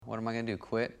am I going to do,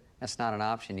 quit? That's not an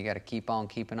option. You got to keep on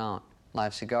keeping on.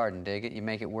 Life's a garden, dig it? You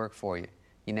make it work for you.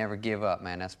 You never give up,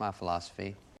 man. That's my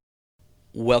philosophy.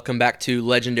 Welcome back to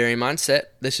Legendary Mindset.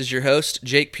 This is your host,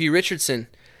 Jake P. Richardson,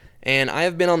 and I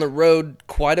have been on the road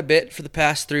quite a bit for the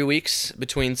past 3 weeks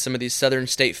between some of these southern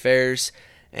state fairs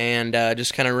and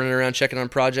just kind of running around checking on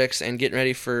projects and getting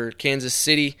ready for Kansas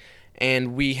City.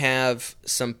 And we have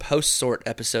some post-sort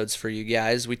episodes for you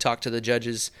guys. We talked to the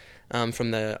judges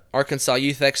from the Arkansas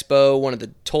Youth Expo, one of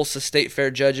the Tulsa State Fair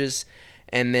judges,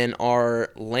 and then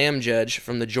our lamb judge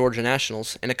from the Georgia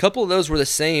Nationals. And a couple of those were the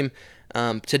same.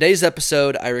 Today's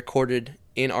episode I recorded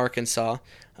in Arkansas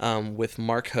with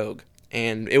Mark Hogue.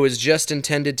 And it was just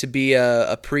intended to be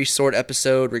a pre-sort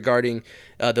episode regarding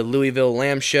the Louisville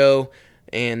Lamb Show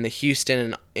and the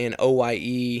Houston and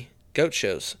OYE goat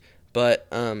shows. But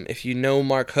if you know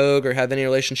Mark Hogue or have any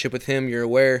relationship with him, you're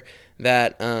aware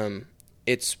that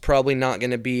it's probably not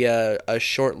going to be a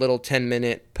short little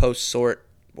 10-minute post-sort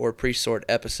or pre-sort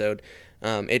episode.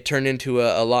 It turned into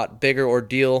a lot bigger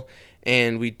ordeal,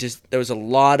 and there was a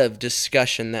lot of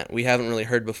discussion that we haven't really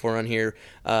heard before on here,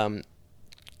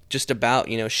 just about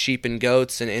sheep and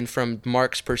goats, and from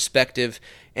Mark's perspective,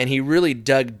 and he really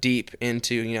dug deep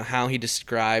into how he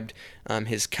described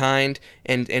his kind,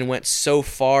 and went so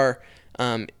far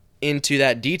into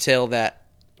that detail that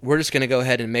we're just going to go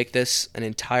ahead and make this an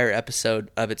entire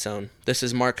episode of its own. This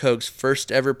is Mark Hogue's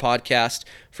first ever podcast,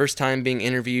 first time being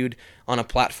interviewed on a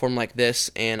platform like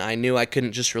this, and I knew I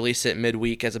couldn't just release it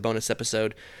midweek as a bonus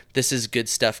episode. This is good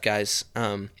stuff, guys.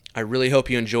 I really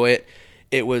hope you enjoy it.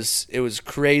 It was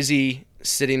crazy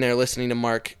sitting there listening to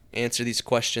Mark answer these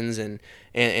questions and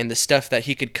the stuff that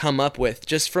he could come up with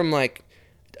just from like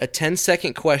a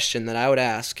 10-second question that I would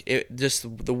ask,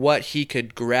 what he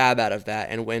could grab out of that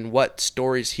and what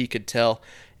stories he could tell.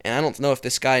 And I don't know if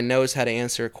this guy knows how to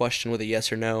answer a question with a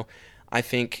yes or no. I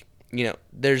think,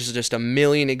 there's just a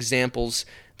million examples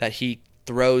that he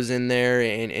throws in there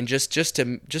and just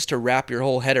to wrap your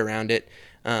whole head around it.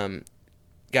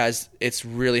 Guys, it's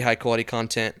really high quality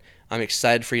content. I'm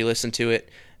excited for you to listen to it,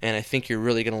 and I think you're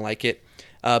really going to like it.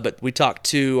 But we talked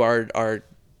to our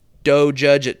doe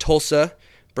judge at Tulsa,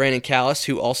 Brandon Callis,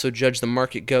 who also judged the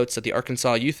market goats at the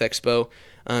Arkansas Youth Expo.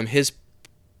 His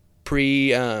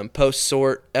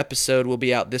post-sort episode will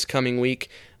be out this coming week.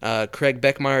 Craig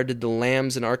Beckmeyer did the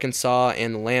lambs in Arkansas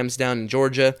and the lambs down in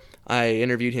Georgia. I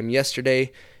interviewed him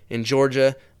yesterday in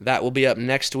Georgia. That will be up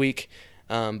next week.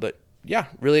 But yeah,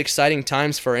 really exciting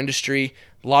times for our industry.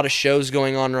 A lot of shows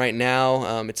going on right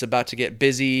now. It's about to get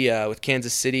busy with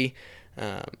Kansas City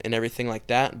and everything like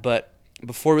that. But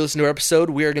before we listen to our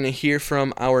episode, we are going to hear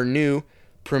from our new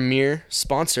premier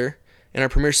sponsor, and our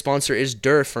premier sponsor is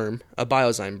Durafirm, a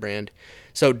Biozyme brand.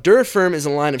 So Durafirm is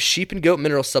a line of sheep and goat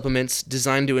mineral supplements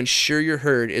designed to ensure your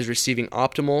herd is receiving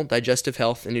optimal digestive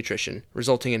health and nutrition,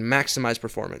 resulting in maximized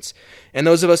performance. And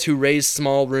those of us who raise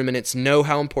small ruminants know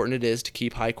how important it is to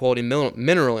keep high-quality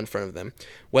mineral in front of them.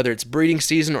 Whether it's breeding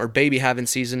season or baby having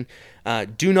season,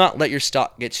 do not let your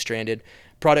stock get stranded.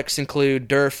 Products include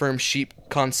Durafirm Sheep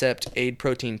Concept Aid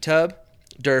Protein Tub,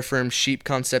 Durafirm Sheep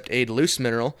Concept Aid Loose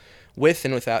Mineral, with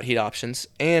and without heat options,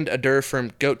 and a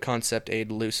Durafirm Goat Concept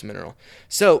Aid Loose Mineral.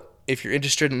 So, if you're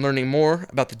interested in learning more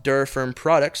about the Durafirm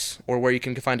products or where you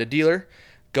can find a dealer,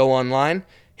 go online,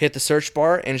 hit the search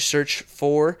bar, and search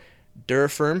for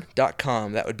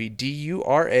Durafirm.com. That would be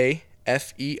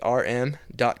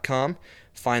Durafirm.com.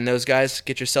 Find those guys,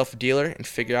 get yourself a dealer, and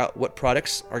figure out what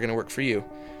products are going to work for you.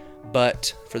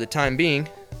 But for the time being,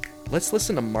 let's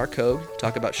listen to Mark Hogue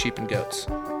talk about sheep and goats.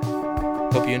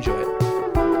 Hope you enjoy it.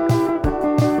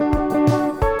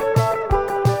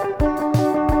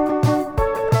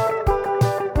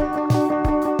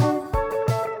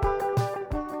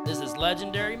 This is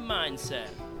Legendary Mindset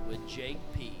with Jake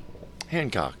P.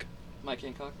 Hancock. Mike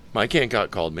Hancock? Mike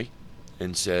Hancock called me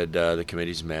and said the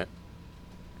committee's met.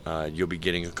 You'll be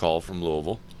getting a call from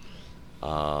Louisville.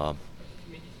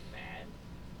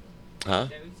 Huh?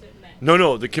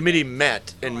 No, the committee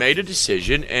met and made a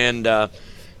decision, and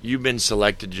you've been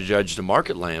selected to judge the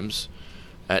market lambs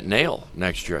at Nail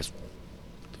next year.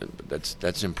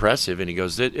 That's impressive. And he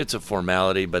goes, it's a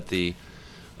formality, but the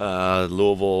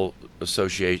Louisville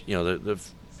Association, the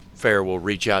fair will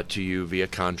reach out to you via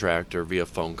contract or via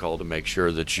phone call to make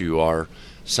sure that you are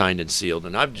signed and sealed.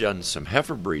 And I've done some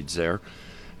heifer breeds there,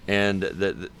 and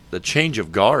the change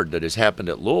of guard that has happened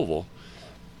at Louisville.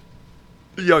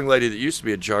 The young lady that used to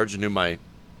be in charge knew my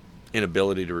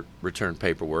inability to return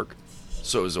paperwork,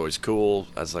 so it was always cool.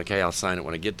 I was like, hey, I'll sign it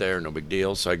when I get there, no big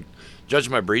deal. So I judge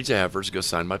my breeds of heifers, go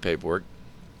sign my paperwork,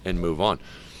 and move on.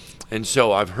 And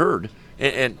so I've heard,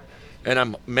 and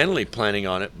I'm mentally planning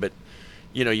on it, but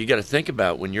you got to think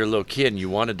about when you're a little kid and you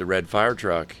wanted the red fire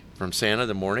truck from Santa in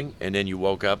the morning, and then you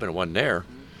woke up and it wasn't there,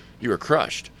 you were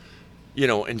crushed.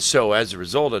 And so as a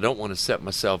result, I don't want to set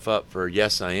myself up for,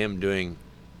 yes, I am doing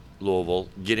Louisville,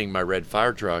 getting my red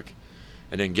fire truck,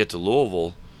 and then get to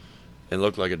Louisville and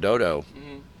look like a dodo.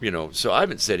 So I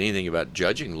haven't said anything about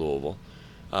judging Louisville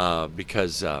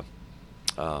because I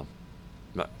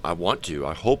want to.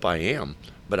 I hope I am,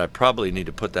 but I probably need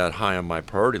to put that high on my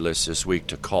priority list this week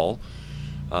to call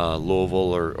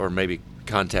Louisville or maybe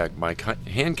contact Mike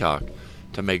Hancock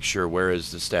to make sure where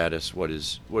is the status, what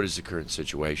is the current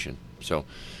situation. So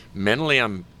mentally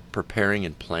I'm preparing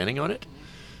and planning on it,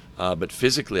 but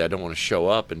physically I don't want to show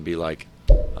up and be like,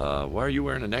 why are you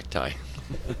wearing a necktie?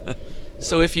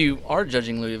 So if you are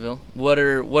judging Louisville, what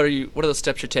are the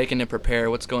steps you're taking to prepare?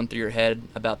 What's going through your head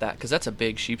about that? Because that's a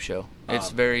big sheep show.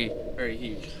 It's very, very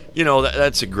huge.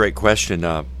 That's a great question.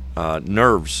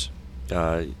 Nerves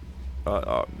are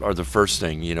the first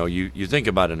thing. You think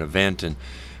about an event, and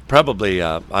probably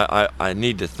I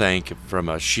need to thank, from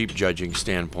a sheep judging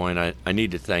standpoint, I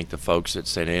need to thank the folks at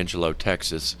St. Angelo,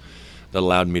 Texas, that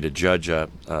allowed me to judge a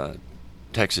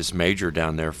Texas major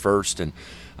down there first, and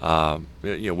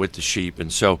with the sheep.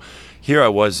 And so here I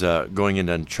was going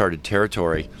into uncharted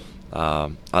territory.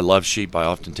 I love sheep. I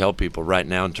often tell people right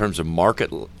now, in terms of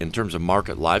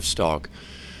market livestock,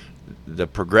 the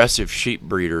progressive sheep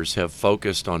breeders have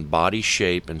focused on body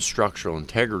shape and structural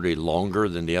integrity longer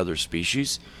than the other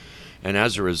species. And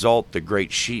as a result, the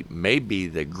great sheep may be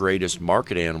the greatest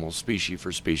market animal, species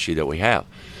for species, that we have.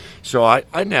 So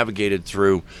I navigated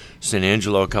through St.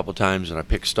 Angelo a couple times, and I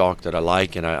picked stock that I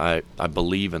like, and I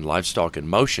believe in livestock in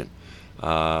motion.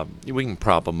 We can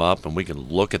prop them up, and we can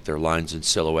look at their lines in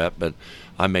silhouette, but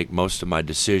I make most of my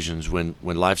decisions when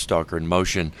livestock are in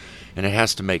motion, and it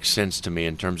has to make sense to me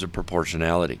in terms of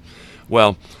proportionality.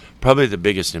 Well, probably the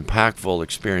biggest impactful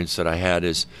experience that I had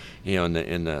is, in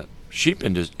the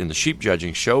sheep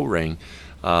judging show ring,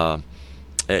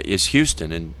 is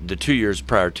Houston. And the 2 years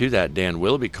prior to that, Dan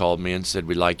Willoughby called me and said,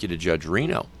 we'd like you to judge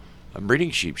Reno, a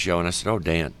breeding sheep show. And I said, oh,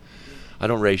 Dan, I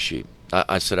don't raise sheep.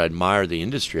 I said, I admire the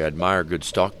industry. I admire good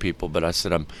stock people, but I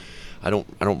said, I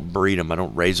don't breed them. I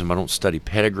don't raise them. I don't study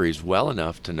pedigrees well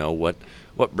enough to know what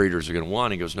breeders are going to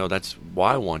want. He goes, no, that's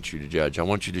why I want you to judge. I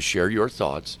want you to share your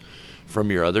thoughts from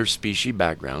your other species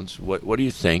backgrounds. What do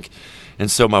you think?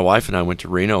 And so my wife and I went to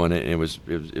Reno, and it was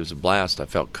a blast. I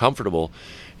felt comfortable.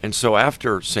 And so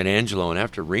after St. Angelo and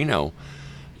after Reno,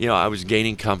 I was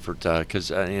gaining comfort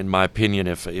because, in my opinion,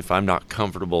 if I'm not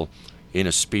comfortable in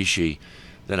a species,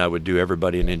 then I would do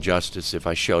everybody an injustice if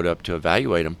I showed up to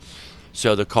evaluate them.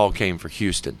 So the call came for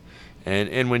Houston.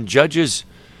 And when judges,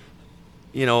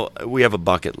 we have a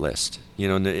bucket list.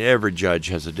 Every judge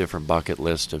has a different bucket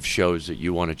list of shows that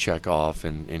you want to check off,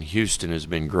 and Houston has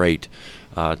been great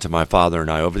to my father and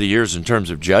I over the years in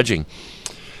terms of judging.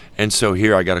 And so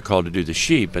here I got a call to do the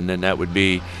sheep, and then that would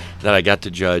be that I got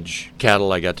to judge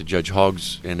cattle, I got to judge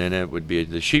hogs, and then it would be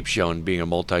the sheep show. And being a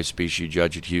multi-species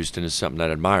judge at Houston is something that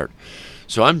I admired.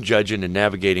 So I'm judging and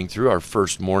navigating through our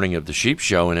first morning of the sheep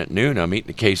show, and at noon I'm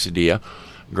eating a quesadilla.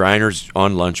 Griner's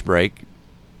on lunch break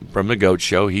from the goat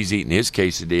show. He's eating his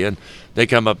quesadilla, and they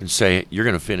come up and say, you're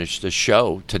going to finish the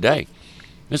show today.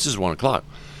 This is 1 o'clock.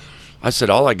 I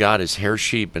said, all I got is hair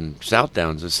sheep and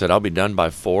Southdowns. I said, I'll be done by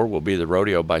 4. We'll be at the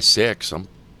rodeo by 6. I'm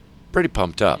pretty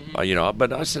pumped up,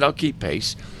 but I said, I'll keep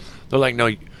pace. They're like,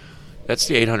 no, that's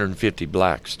the 850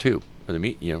 blacks too for the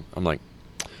meat. I'm like,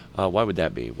 why would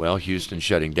that be? Well, Houston's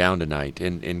shutting down tonight.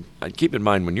 And keep in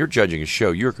mind, when you're judging a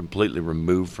show, you're completely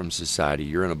removed from society.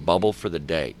 You're in a bubble for the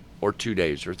day or 2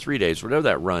 days or 3 days, whatever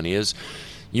that run is.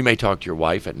 You may talk to your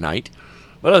wife at night.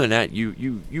 But other than that,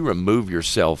 you remove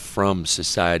yourself from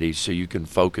society so you can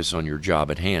focus on your job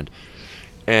at hand.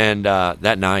 And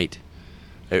that night,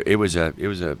 it was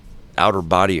a outer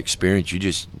body experience. You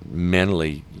just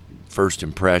mentally, first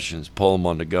impressions, pull them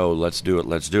on the go. Let's do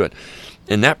it.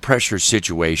 In that pressure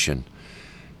situation,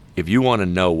 if you want to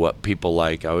know what people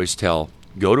like, I always tell,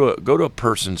 go to a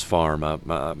person's farm,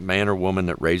 a man or woman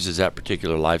that raises that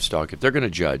particular livestock. If they're going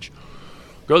to judge,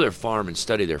 go to their farm and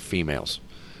study their females.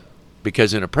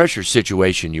 Because in a pressure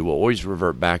situation, you will always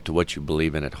revert back to what you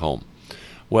believe in at home.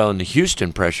 Well, in the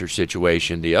Houston pressure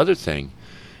situation, the other thing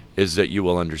is that you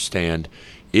will understand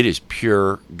it is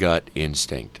pure gut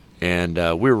instinct. And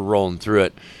we were rolling through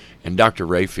it, and Dr.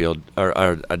 Rayfield,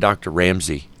 or Dr.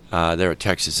 Ramsey, there at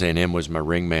Texas A&M was my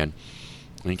ring man.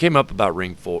 And he came up about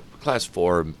class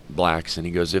 4 blacks, and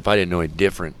he goes, if I didn't know any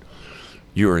different,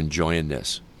 you were enjoying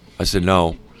this. I said,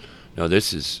 no,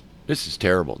 this is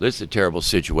terrible. This is a terrible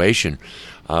situation.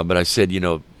 But I said,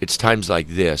 it's times like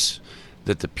this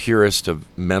that the purest of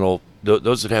mental,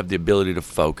 those that have the ability to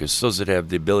focus, those that have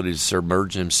the ability to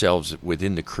submerge themselves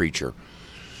within the creature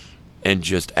and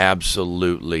just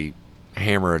absolutely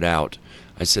hammer it out.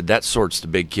 I said, that sorts the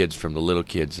big kids from the little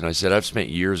kids. And I said, I've spent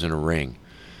years in a ring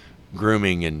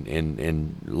grooming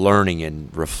and learning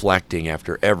and reflecting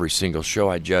after every single show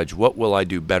I judge. What will I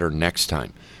do better next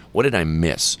time? What did I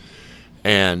miss?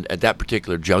 And at that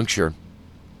particular juncture,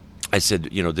 I said,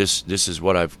 this is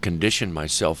what I've conditioned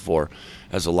myself for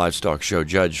as a livestock show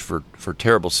judge for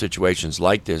terrible situations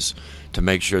like this, to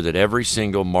make sure that every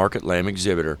single market lamb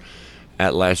exhibitor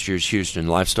at last year's Houston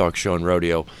Livestock Show and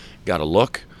Rodeo got a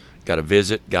look, got a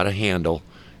visit, got a handle.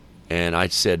 And I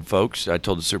said, folks, I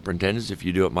told the superintendents, if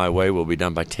you do it my way, we'll be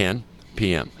done by 10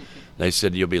 p.m. They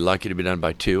said, you'll be lucky to be done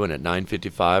by 2. And at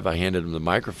 9:55, I handed them the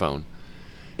microphone.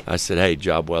 I said, hey,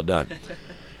 job well done.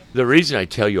 The reason I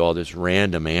tell you all this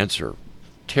random answer,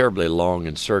 terribly long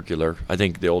and circular, I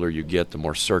think the older you get, the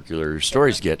more circular your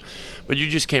stories get, but you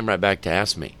just came right back to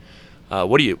ask me,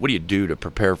 what do you do to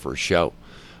prepare for a show?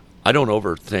 I don't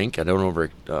overthink. I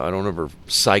don't over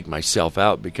psych myself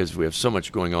out, because we have so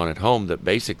much going on at home that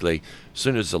basically, as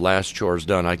soon as the last chore's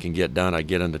done, I can get done. I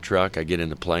get in the truck, I get in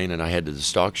the plane, and I head to the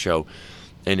stock show.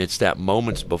 And it's that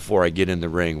moments before I get in the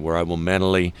ring where I will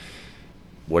mentally,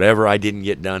 whatever I didn't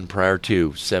get done prior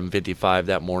to 7:55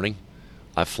 that morning,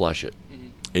 I flush it. Mm-hmm.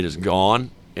 It is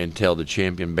gone until the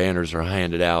champion banners are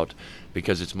handed out,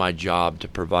 because it's my job to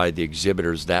provide the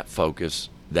exhibitors that focus,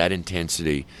 that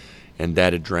intensity, and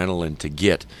that adrenaline to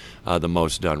get the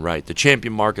most done right. The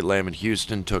champion market lamb in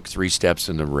Houston took 3 steps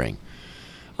in the ring.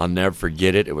 I'll never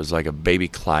forget it. It was like a baby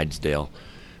Clydesdale.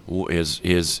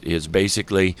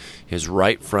 Basically his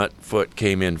right front foot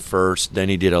came in first, then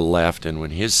he did a left, and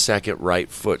when his second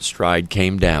right foot stride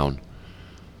came down,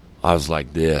 I was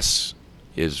like, this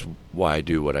is why I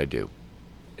do what I do.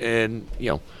 And,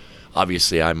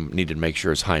 obviously I needed to make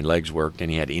sure his hind legs worked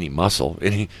and he had any muscle.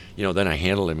 And he, then I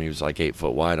handled him. He was like 8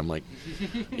 foot wide. I'm like,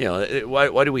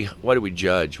 why do we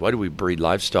judge? Why do we breed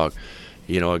livestock?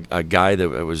 A guy that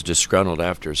was disgruntled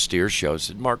after a steer show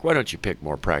said, Mark, why don't you pick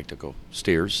more practical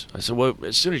steers? I said, well,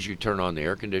 as soon as you turn on the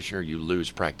air conditioner, you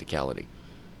lose practicality.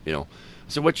 I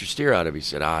said, what's your steer out of? He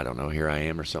said, I don't know, here I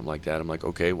am, or something like that. I'm like,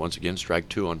 okay, once again, strike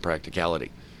 2 on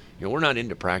practicality. We're not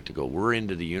into practical. We're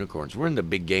into the unicorns. We're in the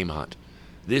big game hunt.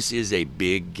 This is a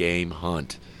big game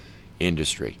hunt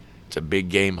industry. It's a big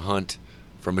game hunt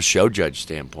from a show judge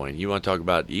standpoint. You want to talk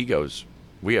about egos?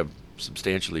 We have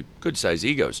substantially good-sized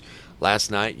egos. Last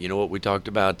night, you know what we talked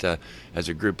about as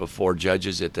a group of 4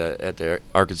 judges at the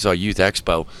Arkansas Youth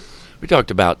Expo? We talked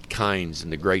about kinds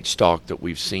and the great stock that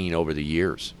we've seen over the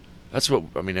years. That's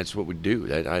what we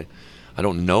do. I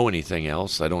don't know anything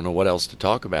else. I don't know what else to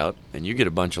talk about. And you get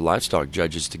a bunch of livestock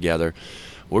judges together,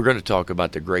 we're going to talk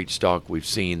about the great stock we've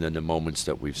seen and the moments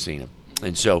that we've seen them.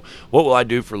 And so what will I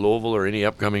do for Louisville or any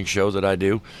upcoming show that I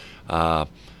do? I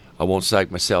won't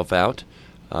psych myself out.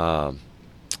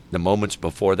 The moments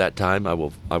before that time, I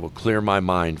will clear my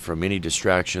mind from any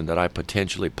distraction that I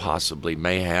potentially possibly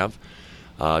may have.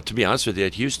 To be honest with you,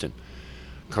 at Houston,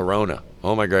 Corona.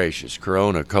 Oh, my gracious.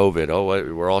 Corona, COVID. Oh,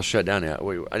 we're all shut down. I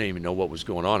didn't even know what was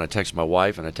going on. I texted my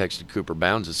wife and I texted Cooper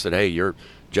Bounds and said, hey, your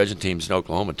judging team's in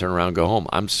Oklahoma. Turn around and go home.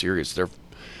 I'm serious.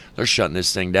 They're shutting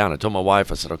this thing down. I told my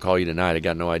wife, I said, I'll call you tonight. I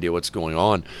got no idea what's going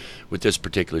on with this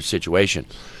particular situation.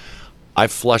 I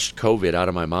flushed COVID out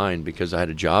of my mind because I had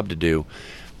a job to do.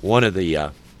 One of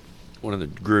the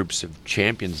groups of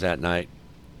champions that night,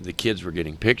 the kids were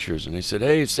getting pictures, and they said,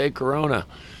 hey, say Corona.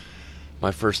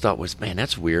 My first thought was, man,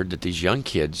 that's weird that these young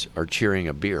kids are cheering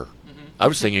a beer. I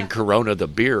was thinking Corona the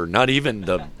beer, not even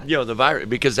the virus,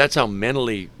 because that's how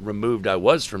mentally removed I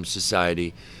was from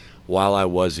society while I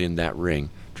was in that ring,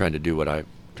 trying to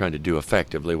do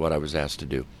effectively what I was asked to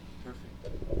do.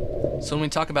 So when we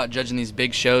talk about judging these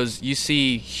big shows, you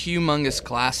see humongous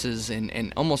classes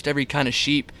and almost every kind of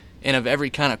sheep and of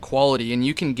every kind of quality, and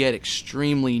you can get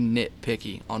extremely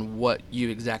nitpicky on what you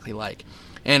exactly like.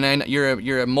 And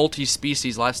you're a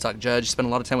multi-species livestock judge, spend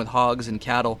a lot of time with hogs and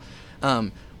cattle.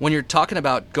 When you're talking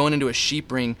about going into a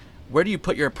sheep ring, where do you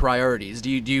put your priorities? Do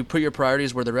you put your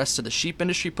priorities where the rest of the sheep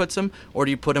industry puts them, or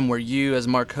do you put them where you, as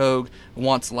Mark Hogue,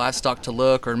 wants livestock to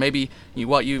look, or maybe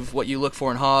what you look for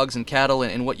in hogs and cattle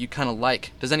and what you kind of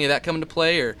like? Does any of that come into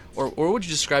play, or what would you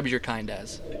describe your kind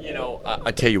as?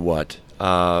 I tell you what,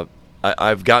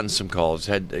 I've gotten some calls,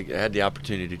 had the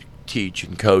opportunity to teach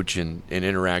and coach and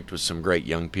interact with some great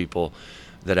young people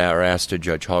that are asked to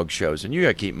judge hog shows. And you got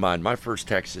to keep in mind, my first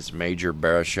Texas major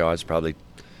barra show, I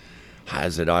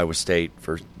was at Iowa State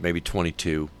for maybe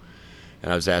 22,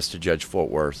 and I was asked to judge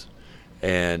Fort Worth.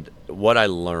 And what I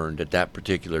learned at that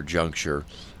particular juncture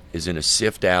is in a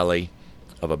sift alley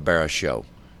of a barra show.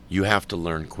 You have to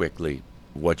learn quickly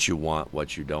what you want,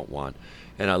 what you don't want.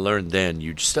 And I learned then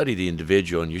you study the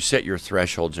individual and you set your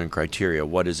thresholds and criteria,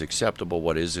 what is acceptable,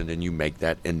 what isn't, and you make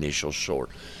that initial short.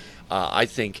 I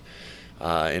think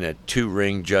in a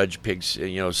 2-ring judge pigs,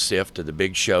 sift of the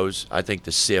big shows, I think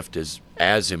the sift is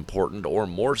as important or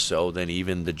more so than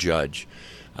even the judge,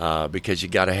 because you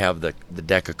got to have the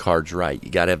deck of cards right.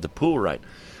 You got to have the pool right.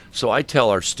 So I tell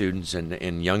our students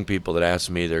and young people that ask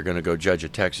me they're going to go judge a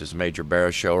Texas Major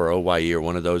Barra Show or OYE or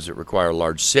one of those that require a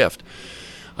large sift,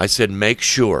 I said, make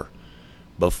sure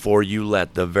before you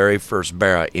let the very first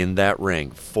barra in that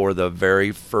ring for the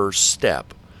very first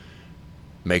step,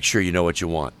 make sure you know what you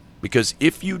want. Because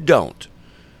if you don't,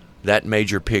 that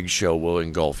major pig show will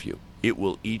engulf you. It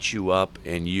will eat you up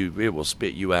and it will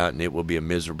spit you out, and it will be a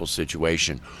miserable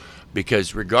situation.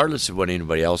 Because regardless of what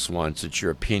anybody else wants, it's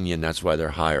your opinion. That's why they're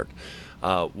hired.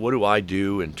 What do I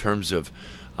do in terms of,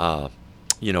 what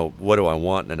do I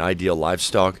want in an ideal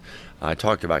livestock? I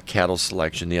talked about cattle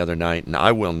selection the other night, and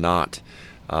I will not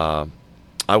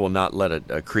let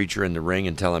a creature in the ring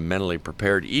until I'm mentally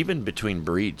prepared, even between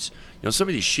breeds. Some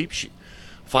of these sheep,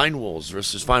 fine wools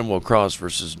versus fine wool cross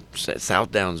versus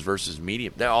South Downs versus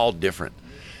medium, they're all different.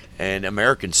 And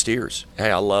American steers.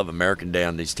 Hey, I love American Day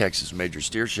on these Texas Major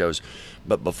Steer shows.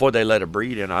 But before they let a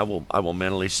breed in, I will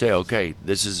mentally say, okay,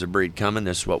 this is a breed coming.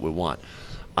 This is what we want.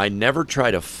 I never try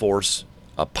to force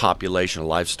a population of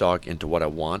livestock into what I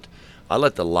want. I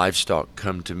let the livestock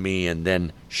come to me and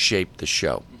then shape the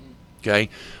show. Okay?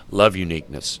 Love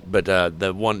uniqueness. But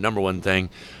the number one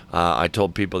thing I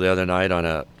told people the other night on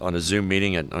a Zoom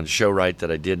meeting on a show right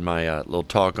that I did my little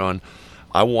talk on,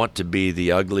 I want to be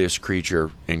the ugliest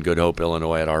creature in Good Hope,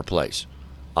 Illinois at our place.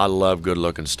 I love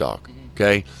good-looking stock,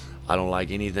 okay? I don't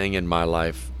like anything in my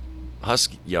life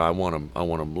husky. Yeah, I want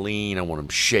them lean, I want them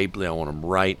shapely, I want them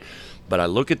right. But I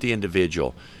look at the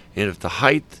individual, and if the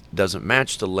height doesn't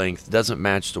match the length, doesn't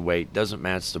match the weight, doesn't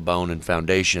match the bone and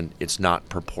foundation, it's not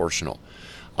proportional.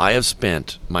 I have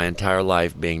spent my entire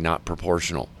life being not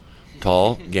proportional.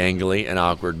 Tall, gangly, and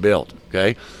awkward built,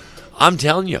 okay? I'm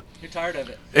telling you. You're tired of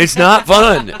it. It's not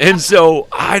fun. And so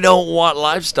I don't want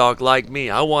livestock like me.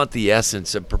 I want the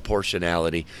essence of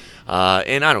proportionality.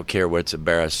 And I don't care whether it's a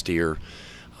barra steer.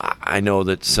 I know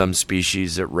that some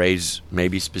species that raise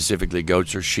maybe specifically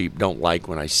goats or sheep don't like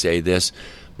when I say this.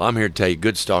 But I'm here to tell you,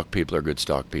 good stock people are good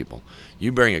stock people.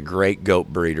 You bring a great goat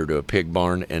breeder to a pig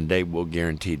barn, and they will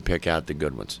guaranteed pick out the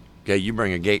good ones. Okay, you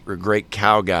bring a great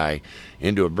cow guy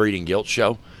into a breeding gilt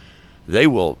show, they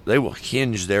will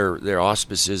hinge their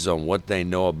auspices on what they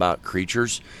know about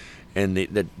creatures, and the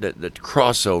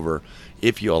crossover,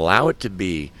 if you allow it to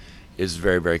be, is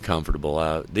very, very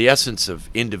comfortable. The essence of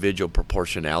individual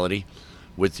proportionality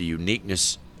with the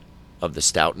uniqueness of the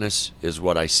stoutness is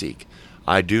what I seek.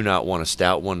 I do not want a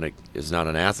stout one that is not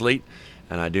an athlete,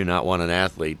 and I do not want an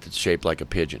athlete that's shaped like a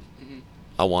pigeon. Mm-hmm.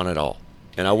 I want it all,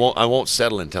 and I won't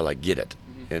settle until I get it.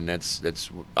 Mm-hmm. And that's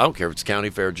I don't care if it's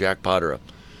county fair, jackpot, or a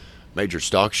major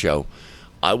stock show.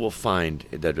 I will find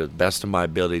that to the best of my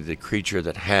ability, the creature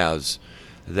that has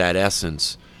that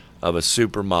essence of a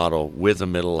supermodel with a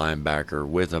middle linebacker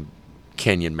with a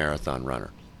Kenyan marathon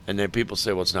runner. And then people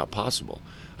say, well, it's not possible.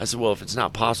 I said, well, if it's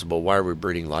not possible, why are we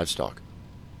breeding livestock?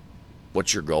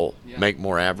 What's your goal? Yeah. Make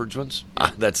more average ones?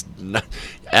 That's not,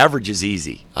 average is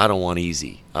easy. I don't want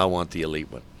easy. I want the elite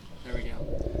one. There we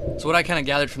go. So what I kind of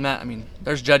gathered from that, I mean,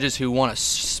 there's judges who want a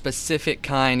specific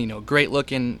kind, great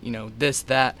looking, this,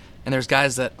 that, and there's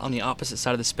guys that on the opposite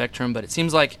side of the spectrum. But it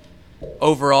seems like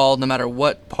overall, no matter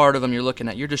what part of them you're looking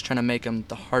at, you're just trying to make them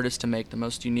the hardest to make, the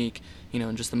most unique,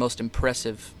 and just the most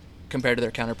impressive compared to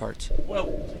their counterparts.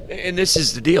 Well, and this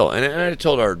is the deal. And I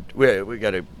told we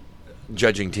got a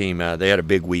judging team. They had a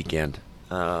big weekend.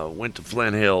 Went to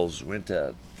Flint Hills. Went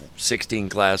to 16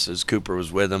 classes. Cooper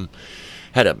was with them.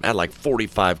 Had like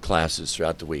 45 classes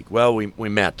throughout the week. Well, we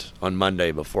met on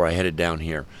Monday before I headed down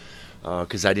here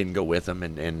because I didn't go with them,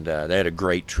 and they had a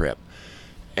great trip.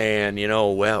 And,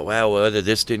 whether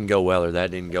this didn't go well or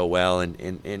that didn't go well,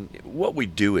 and what we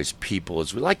do as people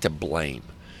is we like to blame.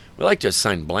 We like to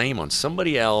assign blame on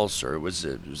somebody else, or it was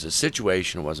a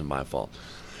situation, it wasn't my fault.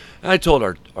 And I told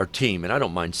our team, and I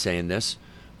don't mind saying this,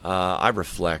 I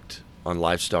reflect on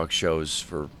livestock shows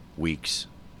for weeks.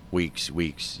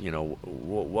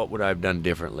 What would I have done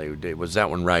differently? Was that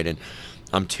one right? And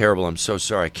I'm terrible. I'm so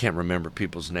sorry. I can't remember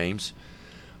people's names.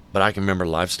 But I can remember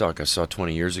livestock I saw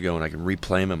 20 years ago, and I can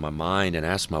replay them in my mind and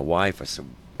ask my wife. I said,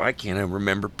 why can't I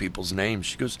remember people's names?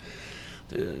 She goes,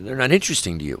 they're not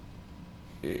interesting to you.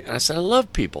 And I said, I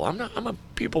love people. I'm a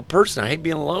people person. I hate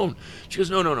being alone. She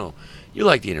goes, no. You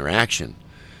like the interaction.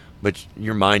 but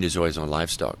your mind is always on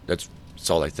livestock. That's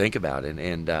all I think about,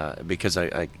 and because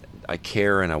I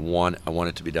care and I want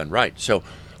it to be done right. So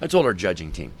I told our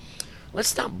judging team,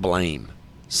 let's not blame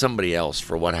somebody else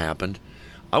for what happened.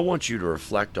 I want you to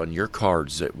reflect on your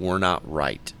cards that were not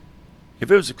right. If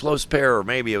it was a close pair, or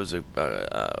maybe it was a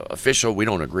official we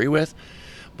don't agree with,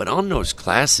 but on those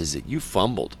classes that you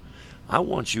fumbled, I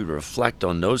want you to reflect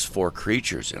on those 4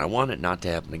 creatures, and I want it not to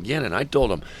happen again. And I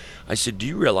told them, I said, do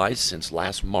you realize since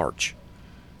last March,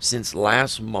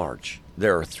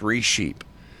 there are 3 sheep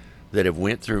that have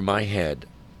went through my head,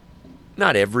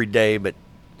 not every day, but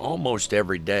almost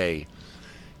every day,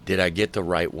 did I get the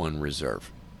right one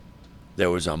reserve. There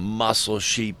was a muscle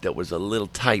sheep that was a little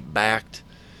tight-backed.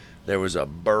 There was a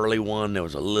burly one that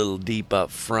was a little deep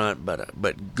up front,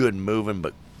 but good moving,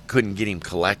 but couldn't get him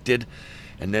collected.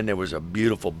 And then there was a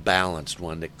beautiful balanced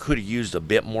one that could have used a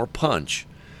bit more punch,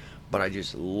 but I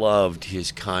just loved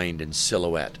his kind and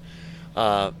silhouette.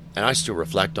 And I still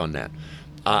reflect on that.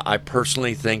 I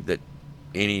personally think that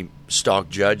any stock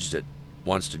judge that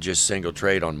wants to just single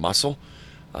trade on muscle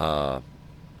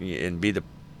and be the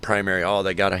primary,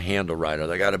 they got to handle right, or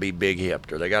they got to be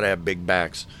big-hipped, or they got to have big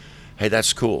backs, hey,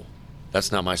 that's cool.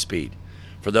 That's not my speed.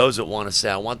 For those that want to say,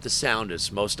 I want the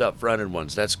soundest, most up-fronted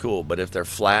ones, that's cool. But if they're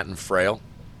flat and frail,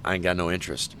 I ain't got no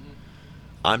interest.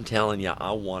 I'm telling you,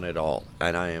 I want it all.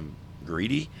 And I am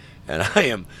greedy,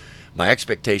 and my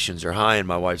expectations are high, and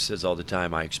my wife says all the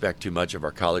time, I expect too much of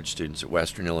our college students at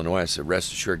Western Illinois. I said,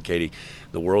 rest assured, Katie,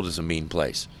 the world is a mean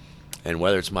place. And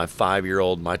whether it's my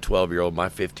 5-year-old, my 12-year-old, my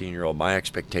 15-year-old, my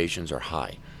expectations are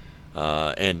high.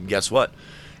 And guess what?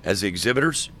 As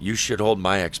exhibitors, you should hold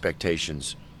my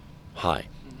expectations high.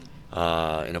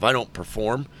 And if I don't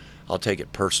perform, I'll take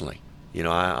it personally.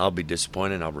 I'll be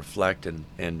disappointed. I'll reflect. And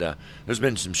there's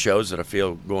been some shows that I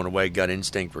feel going away, gut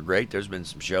instinct were great. There's been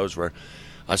some shows where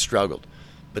I struggled.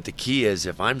 But the key is,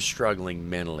 if I'm struggling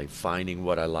mentally, finding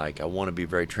what I like, I want to be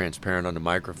very transparent on the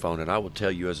microphone. And I will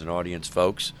tell you as an audience,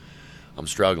 folks, I'm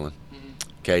struggling.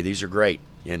 Okay, these are great.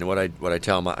 And what I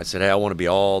tell them, I said, hey, I want to be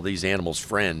all these animals'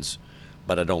 friends,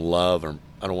 but I don't love, or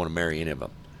I don't want to marry any of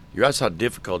them. You realize how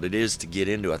difficult it is to get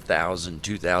into 1,000,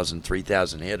 2,000,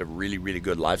 3,000 head of really, really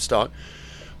good livestock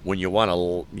when you want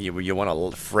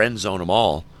to friend zone them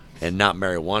all and not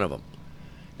marry one of them.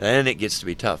 And it gets to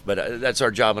be tough. But that's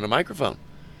our job on a microphone.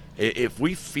 If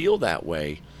we feel that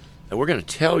way, and we're going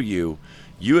to tell you,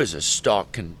 you as a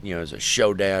stock, as a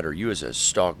show dad, or you as a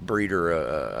stock breeder,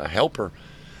 a helper,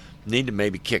 need to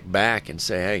maybe kick back and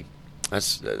say, hey,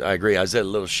 I agree. I was at a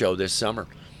little show this summer.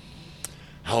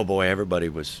 Oh boy, everybody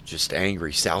was just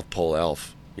angry. South Pole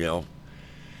elf, I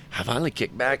finally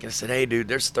kicked back and said, hey dude,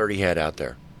 there's 30 head out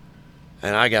there.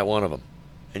 And I got one of them.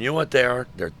 And you know what they are?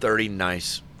 They're 30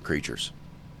 nice creatures.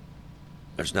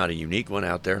 There's not a unique one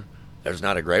out there. There's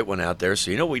not a great one out there.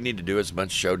 So you know what we need to do as a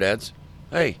bunch of show dads?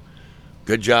 Hey,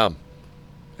 good job.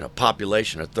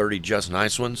 Population of 30 just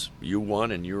nice ones. You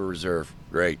won and you were reserve.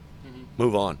 Great.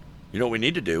 Move on. You know what we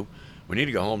need to do? We need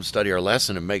to go home and study our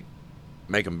lesson and make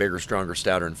them bigger, stronger,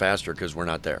 stouter, and faster, because we're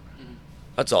not there.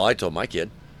 That's all I told my kid.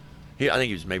 I think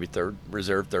he was maybe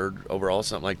reserve third overall,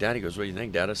 something like that. He goes, what do you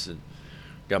think, Dad? I said,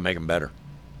 got to make them better.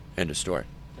 End of story.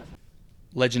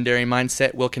 Legendary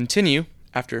Mindset will continue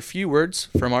after a few words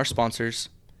from our sponsors.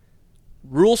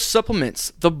 Rural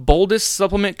Supplements, the boldest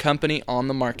supplement company on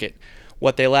the market.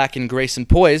 What they lack in grace and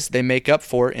poise, they make up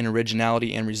for in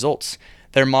originality and results.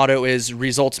 Their motto is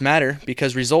results matter,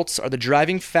 because results are the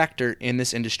driving factor in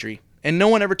this industry. And no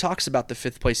one ever talks about the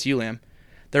 5th place ewe lamb.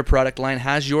 Their product line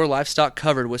has your livestock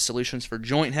covered with solutions for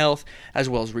joint health as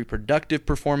well as reproductive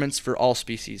performance for all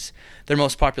species. Their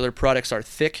most popular products are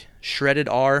Thick, Shredded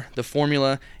R, the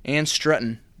Formula, and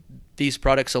Strutton. These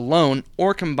products alone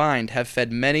or combined have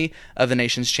fed many of the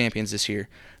nation's champions this year.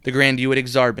 The Grand Ewe at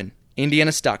Exarban,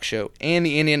 Indiana Stock Show, and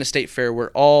the Indiana State Fair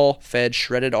were all fed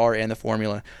Shredded R and the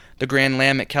Formula. The Grand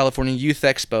Lamb at California Youth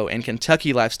Expo and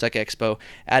Kentucky Livestock Expo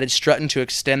added Strutton to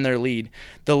extend their lead.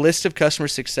 The list of customer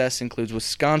success includes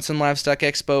Wisconsin Livestock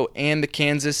Expo and the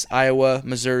Kansas, Iowa,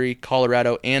 Missouri,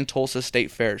 Colorado, and Tulsa State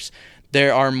Fairs.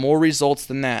 There are more results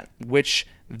than that, which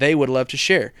they would love to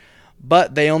share.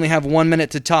 But they only have 1 minute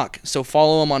to talk, so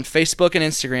follow them on Facebook and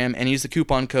Instagram and use the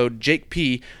coupon code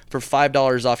JakeP for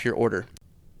 $5 off your order.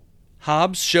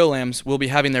 Hobbs Show Lambs will be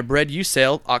having their bred ewe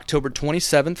sale October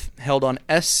 27th, held on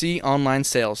SC Online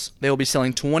Sales. They will be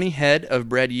selling 20 head of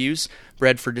bred ewes,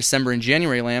 bred for December and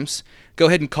January lambs. Go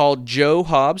ahead and call Joe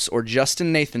Hobbs or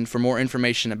Justin Nathan for more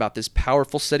information about this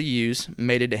powerful set of ewes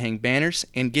mated to hang banners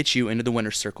and get you into the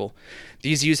winner's circle.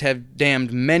 These ewes have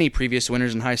damned many previous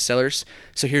winners and high sellers,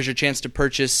 so here's your chance to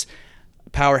purchase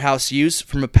Powerhouse ewes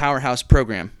from a Powerhouse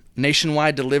program.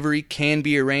 Nationwide delivery can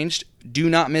be arranged. Do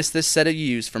not miss this set of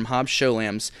ewes from Hobbs Show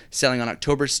Lambs, selling on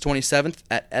October 27th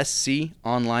at SC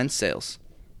Online Sales.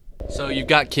 So you've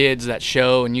got kids that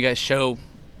show, and you guys show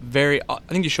I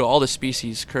think you show all the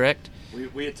species, correct?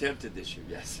 We attempted this year,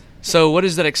 yes. So what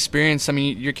is that experience? I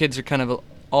mean, your kids are kind of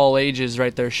all ages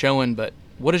right there showing, but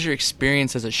what is your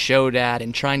experience as a show dad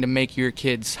and trying to make your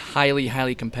kids highly,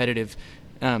 highly competitive?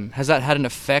 Has that had an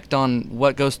effect on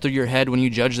what goes through your head when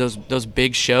you judge those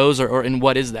big shows, or and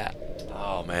what is that?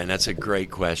 Oh, man, that's a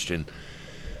great question.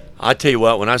 I tell you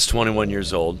what, when I was 21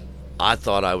 years old, I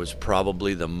thought I was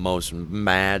probably the most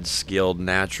mad, skilled,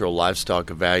 natural livestock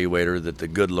evaluator that the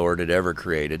good Lord had ever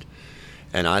created.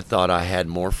 And I thought I had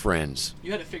more friends.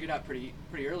 You had it figured out pretty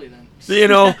early then. You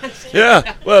know,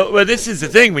 yeah. Well, this is the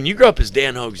thing. When you grow up as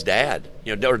Dan Hogue's dad,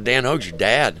 or Dan Hogue's your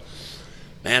dad,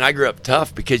 man, I grew up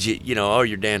tough because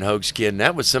you're Dan Hogue's kid, and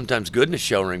that was sometimes good in the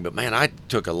show ring. But man, I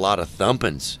took a lot of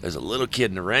thumpings as a little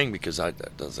kid in the ring because I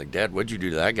was like, Dad, what'd you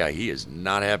do to that guy? He is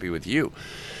not happy with you.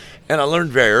 And I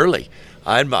learned very early.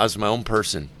 I was my own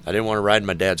person. I didn't want to ride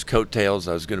my dad's coattails.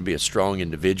 I was going to be a strong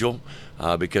individual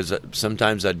because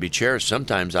sometimes I'd be cherished.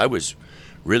 Sometimes I was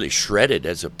really shredded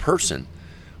as a person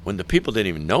when the people didn't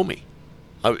even know me.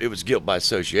 It was guilt by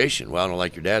association. Well, I don't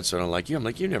like your dad, so I don't like you. I'm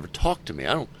like, you never talked to me.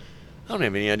 I don't have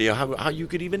any idea how you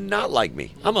could even not like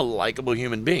me. I'm a likable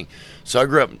human being. So I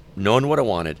grew up knowing what I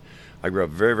wanted. I grew up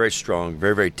very, very strong,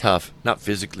 very, very tough. Not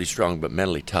physically strong, but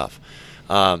mentally tough.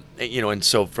 And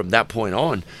so from that point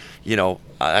on,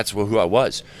 that's who I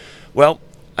was. Well,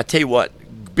 I tell you what,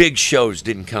 big shows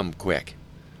didn't come quick.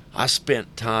 I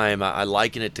spent time, I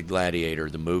liken it to Gladiator,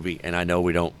 the movie, and I know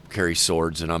we don't carry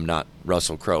swords and I'm not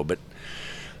Russell Crowe, but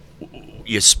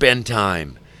you spend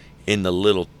time in the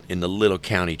little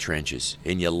county trenches,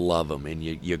 and you love them, and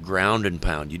you ground and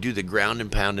pound. You do the ground and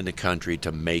pound in the country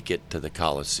to make it to the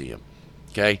Coliseum,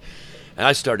 okay? And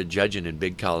I started judging in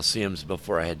big coliseums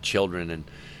before I had children, and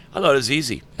I thought it was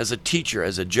easy. As a teacher,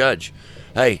 as a judge,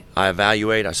 hey, I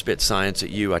evaluate, I spit science at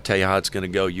you, I tell you how it's going to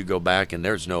go, you go back, and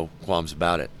there's no qualms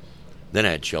about it. Then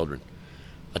I had children.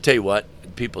 I tell you what,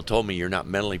 people told me you're not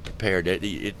mentally prepared.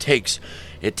 It takes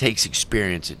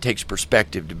experience, it takes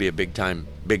perspective to be a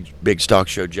big stock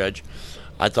show judge.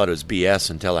 I thought it was BS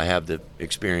until I have the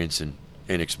experience and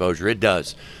exposure. It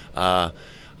does.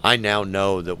 I now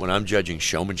know that when I'm judging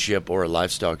showmanship or a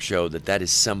livestock show, that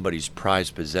is somebody's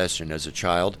prized possession as a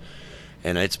child,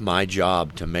 and it's my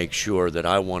job to make sure that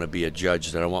I want to be a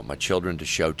judge that I want my children to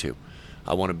show to.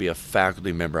 I want to be a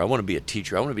faculty member. I want to be a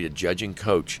teacher. I want to be a judging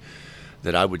coach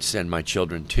that I would send my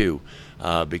children to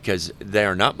because they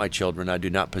are not my children. I do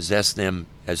not possess them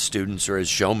as students or as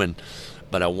showmen,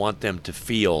 but I want them to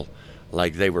feel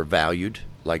like they were valued,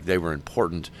 like they were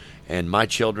important. And my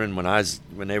children,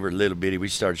 when they were little bitty, we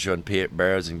started showing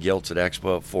bears and gilts at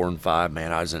Expo at 4 and 5.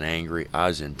 Man, I was I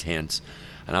was intense,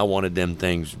 and I wanted them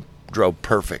things drove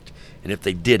perfect. And if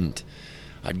they didn't,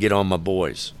 I'd get on my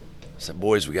boys. I said,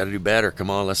 boys, we got to do better. Come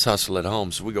on, let's hustle at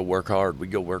home. So we go work hard. We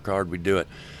do it.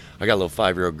 I got a little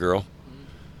 5-year-old girl.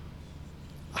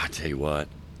 I tell you what,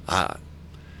 I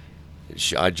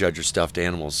judge her stuffed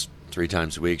animals 3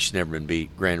 times a week. She's never been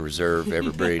beat. Grand Reserve,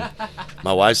 every breed.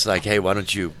 My wife's like, hey, why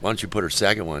don't you put her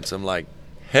second once? I'm like,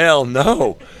 hell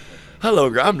no.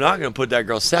 Hello, girl. I'm not going to put that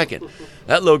girl second.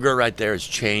 That little girl right there has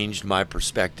changed my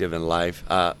perspective in life.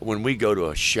 When we go to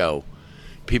a show,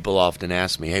 people often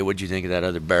ask me, hey, what'd you think of that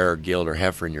other bear or gilt or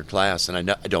heifer in your class? And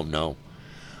I don't know.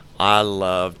 I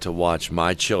love to watch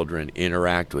my children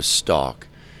interact with stock.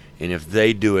 And if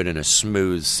they do it in a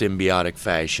smooth, symbiotic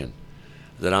fashion,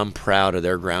 that I'm proud of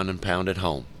their ground and pound at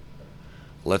home.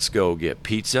 Let's go get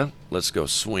pizza. Let's go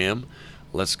swim.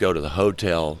 Let's go to the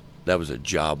hotel. That was a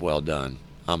job well done.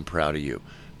 I'm proud of you.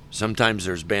 Sometimes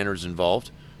there's banners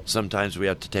involved. Sometimes we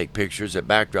have to take pictures at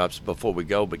backdrops before we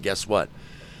go. But guess what?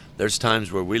 There's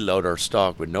times where we load our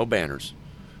stock with no banners,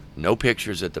 no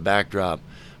pictures at the backdrop,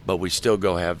 but we still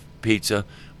go have pizza.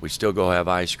 We still go have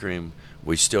ice cream.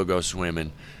 We still go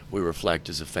swimming. We reflect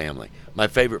as a family. My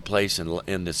favorite place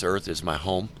in this earth is my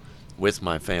home with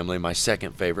my family. My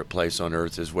second favorite place on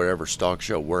earth is wherever stock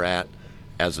show we're at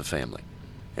as a family.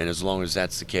 And as long as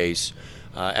that's the case,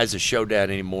 as a show dad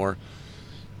anymore,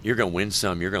 you're going to win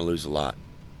some, you're going to lose a lot.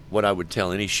 What I would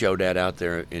tell any show dad out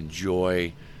there,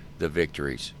 enjoy the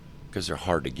victories because they're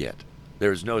hard to get.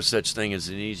 There's no such thing as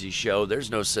an easy show.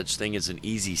 There's no such thing as an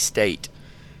easy state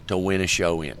to win a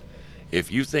show in.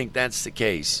 If you think that's the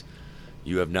case,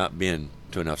 you have not been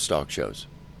to enough stock shows.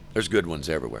 There's good ones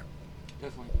everywhere.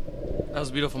 Definitely. That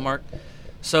was beautiful, Mark.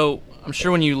 So I'm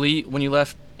sure when you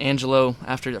left Angelo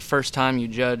after the first time you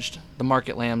judged the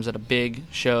market lambs at a big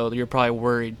show, you're probably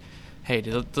worried. hey,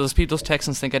 do those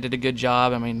Texans think I did a good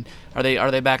job? I mean, are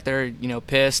they back there,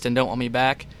 pissed and don't want me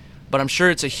back? But I'm sure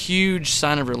it's a huge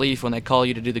sign of relief when they call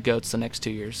you to do the goats the next 2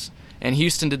 years. And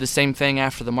Houston did the same thing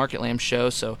after the Market Lamb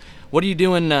show. So what are you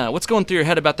doing? What's going through your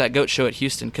head about that goat show at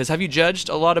Houston? Because have you judged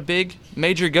a lot of big,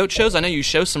 major goat shows? I know you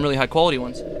show some really high-quality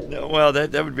ones. No, well,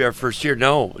 that would be our first year.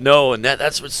 No, and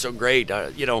that's what's so great.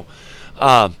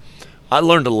 I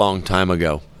learned a long time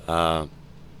ago. I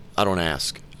don't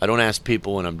ask. I don't ask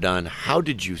people when I'm done, how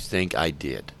did you think I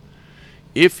did?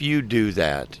 If you do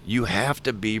that, you have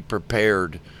to be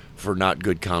prepared for not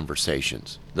good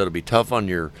conversations. That'll be tough on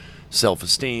your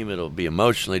self-esteem. It'll be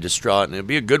emotionally distraught, and it'll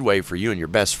be a good way for you and your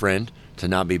best friend to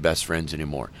not be best friends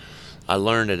anymore. I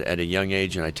learned at a young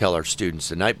age, and I tell our students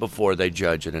the night before they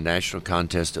judge at a national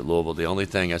contest at Louisville, the only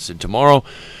thing I said, tomorrow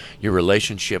your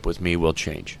relationship with me will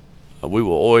change. I will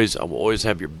always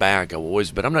have your back.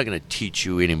 But I'm not going to teach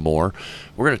you anymore.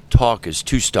 We're going to talk as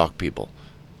two stock people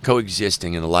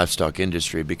coexisting in the livestock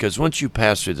industry, because once you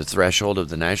pass through the threshold of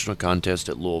the national contest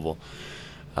at Louisville,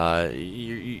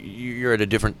 you're at a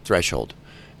different threshold.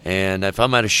 And if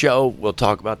I'm at a show, we'll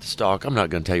talk about the stock. I'm not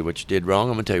going to tell you what you did wrong.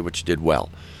 I'm going to tell you what you did well.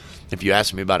 If you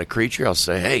ask me about a creature, I'll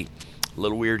say, hey, a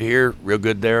little weird here, real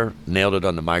good there, nailed it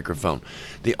on the microphone.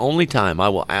 The only time I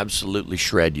will absolutely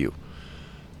shred you,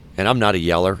 and I'm not a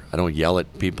yeller. I don't yell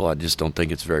at people. I just don't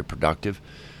think it's very productive.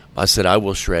 I said I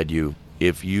will shred you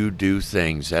if you do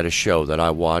things at a show that I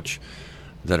watch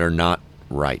that are not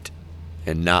right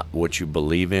and not what you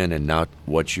believe in and not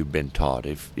what you've been taught.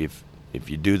 If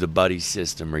you do the buddy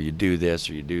system or you do this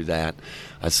or you do that,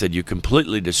 I said you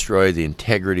completely destroy the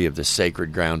integrity of the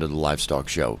sacred ground of the livestock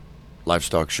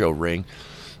show ring.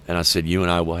 And I said, you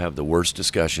and I will have the worst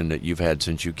discussion that you've had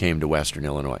since you came to Western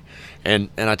Illinois.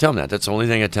 And I tell them that. That's the only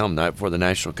thing I tell them that for the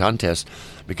national contest,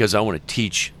 because I want to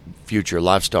teach future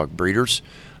livestock breeders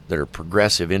that are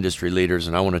progressive industry leaders,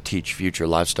 and I want to teach future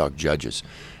livestock judges.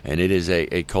 And it is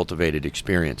a cultivated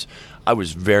experience. I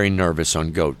was very nervous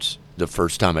on goats the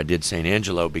first time I did St.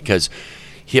 Angelo, because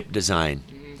hip design,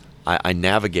 I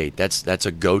navigate. That's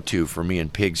a go-to for me in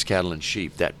pigs, cattle, and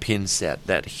sheep. That pin set,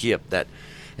 that hip, that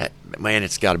man,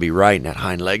 it's got to be right, and that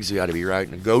hind legs have got to be right.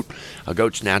 And a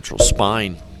goat's natural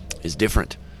spine is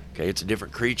different. Okay, it's a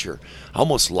different creature. I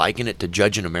almost liken it to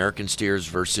judging American steers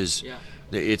versus. Yeah.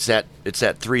 It's that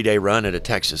 3-day run at a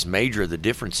Texas Major. The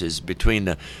differences between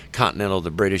the Continental, the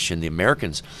British, and the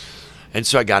Americans. And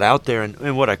so I got out there,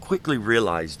 and what I quickly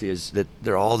realized is that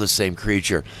they're all the same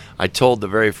creature. I told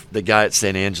the guy at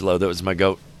St. Angelo that was my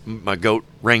goat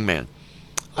ring man.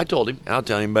 I told him, I'll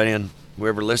tell anybody and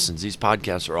whoever listens, these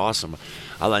podcasts are awesome.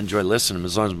 I'll enjoy listening to them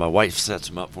as long as my wife sets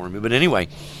them up for me. But anyway,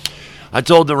 I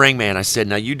told the ring man, I said,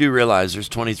 now you do realize there's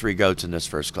 23 goats in this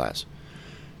first class.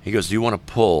 He goes, do you want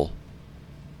to pull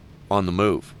on the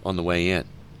move, on the way in?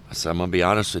 I said, I'm going to be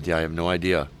honest with you, I have no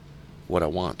idea what I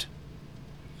want.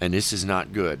 And this is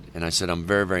not good. And I said, I'm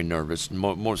very, very nervous,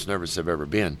 most nervous I've ever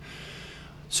been.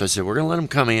 So I said, we're going to let them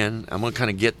come in. I'm going to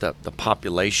kind of get the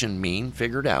population mean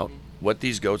figured out, what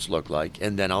these goats look like,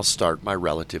 and then I'll start my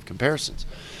relative comparisons.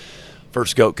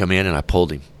 First goat come in, and I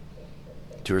pulled him.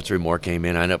 2 or 3 more came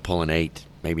in. I ended up pulling 8,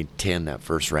 maybe 10 that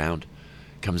first round.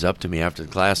 Comes up to me after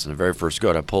the class, and the very first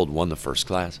goat I pulled won the first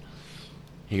class.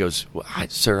 He goes, well,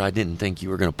 sir, I didn't think you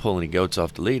were going to pull any goats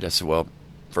off the lead. I said, well,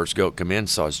 first goat come in,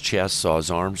 saw his chest, saw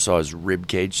his arms, saw his rib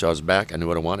cage, saw his back. I knew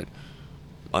what I wanted.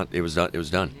 It was done. It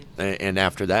was done. And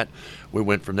after that, we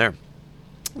went from there.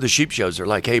 The sheep shows are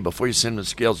like, hey, before you send them the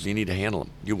scales, you need to handle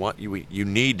them. You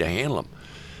need to handle them.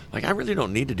 Like, I really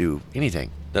don't need to do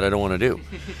anything that I don't want to do.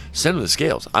 Send them the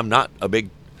scales. I'm not a big.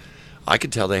 I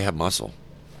could tell they have muscle.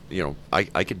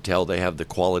 I could tell they have the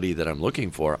quality that I'm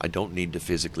looking for. I don't need to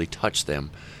physically touch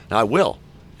them. Now, I will.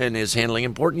 And is handling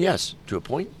important? Yes. To a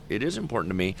point, it is important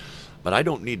to me. But I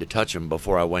don't need to touch them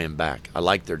before I weigh them back. I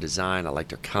like their design. I like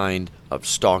their kind of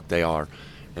stock they are,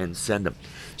 and send them.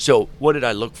 So what did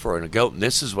I look for in a goat? And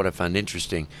this is what I found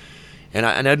interesting. And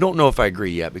I don't know if I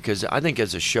agree yet, because I think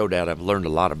as a show dad, I've learned a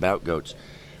lot about goats.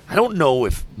 I don't know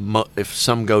if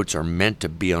some goats are meant to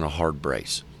be on a hard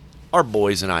brace. Our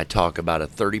boys and I talk about a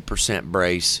 30%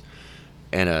 brace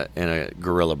and a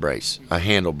gorilla brace, a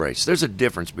handle brace. There's a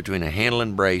difference between a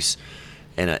handling brace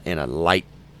and a light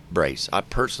brace. I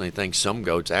personally think some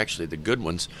goats, actually the good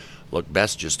ones, look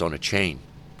best just on a chain,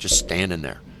 just standing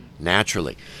there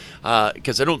naturally.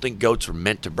 Because I don't think goats are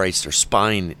meant to brace. Their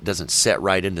spine doesn't set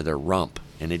right into their rump,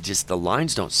 and the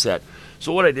lines don't set.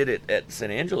 So what I did at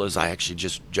St. Angelo is I actually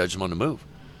just judged them on the move,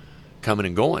 coming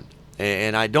and going.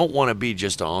 And I don't want to be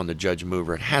just on the judge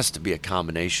mover. It has to be a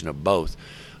combination of both.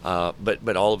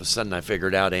 But all of a sudden I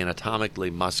figured out anatomically,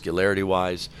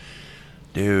 muscularity-wise,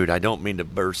 Dude, I don't mean to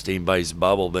burst anybody's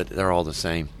bubble, but they're all the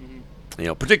same.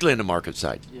 Particularly in the market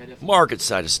side. Yeah, definitely. Market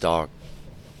side of stock,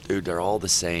 dude, they're all the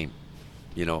same,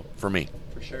 for me.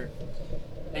 For sure.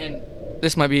 And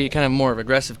this might be kind of more of an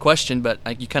aggressive question, but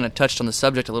you kind of touched on the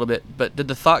subject a little bit. But did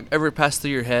the thought ever pass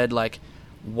through your head,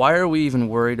 why are we even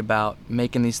worried about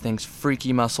making these things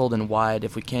freaky muscled and wide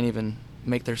if we can't even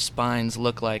make their spines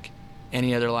look like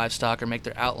any other livestock or make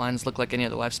their outlines look like any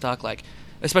other livestock?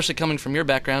 Especially coming from your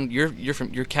background, you're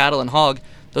from your cattle and hog.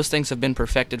 Those things have been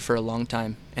perfected for a long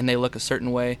time, and they look a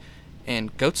certain way.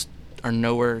 And goats are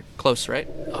nowhere close, right?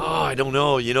 Oh, I don't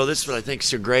know. This is what I think is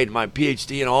so great. My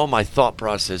PhD and all my thought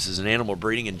processes in animal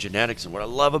breeding and genetics, and what I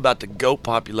love about the goat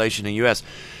population in the U.S.,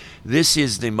 this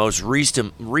is the most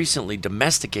recently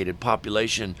domesticated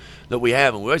population that we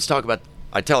have. And we always talk about,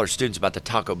 I tell our students about the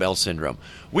Taco Bell syndrome.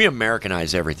 We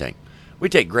Americanize everything. We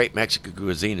take great Mexican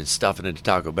cuisine and stuff it into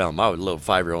Taco Bell. My little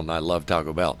 5-year-old and I love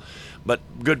Taco Bell. But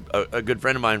a good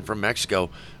friend of mine from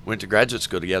Mexico went to graduate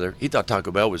school together. He thought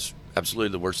Taco Bell was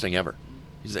absolutely the worst thing ever.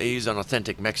 He's an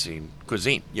authentic Mexican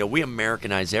cuisine. We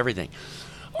Americanize everything.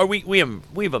 Or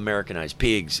we've Americanized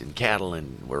pigs and cattle,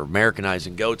 and we're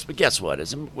Americanizing goats. But guess what?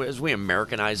 As we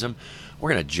Americanize them, we're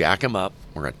going to jack them up.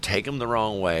 We're going to take them the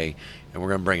wrong way, and we're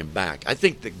going to bring them back. I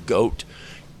think the goat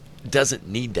doesn't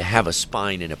need to have a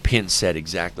spine and a pin set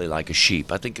exactly like a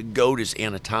sheep. I think a goat is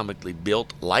anatomically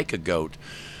built like a goat.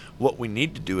 What we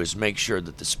need to do is make sure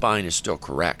that the spine is still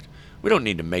correct. We don't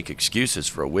need to make excuses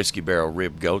for a whiskey barrel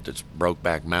ribbed goat that's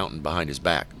Brokeback Mountain behind his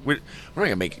back. We're not going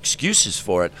to make excuses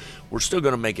for it. We're still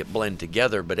going to make it blend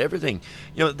together. But everything,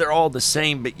 they're all the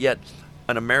same, but yet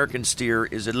an American steer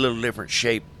is a little different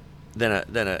shape than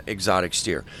a exotic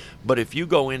steer. But if you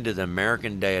go into the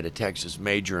American Day at a Texas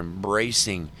Major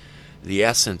embracing the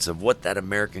essence of what that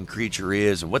American creature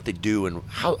is and what they do and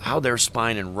how their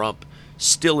spine and rump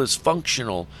still is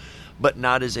functional, but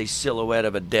not as a silhouette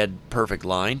of a dead perfect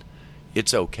line,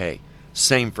 it's okay.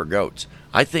 Same for goats.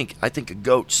 I think a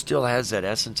goat still has that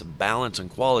essence of balance and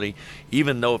quality,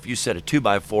 even though if you set a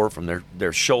 2x4 from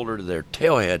their shoulder to their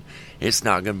tailhead, it's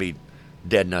not going to be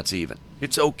dead nuts even.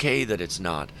 It's okay that it's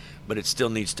not, but it still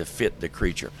needs to fit the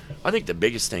creature. I think the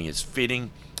biggest thing is fitting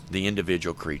the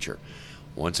individual creature.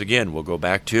 Once again, we'll go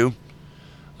back to,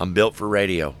 I'm built for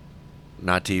radio,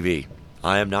 not TV.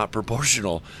 I am not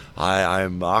proportional.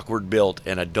 I'm awkward built,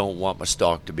 and I don't want my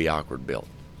stock to be awkward built.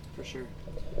 For sure.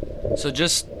 So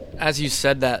just as you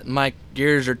said that, my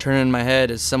gears are turning in my head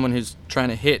as someone who's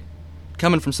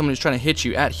coming from someone who's trying to hit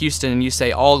you at Houston, and you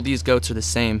say all these goats are the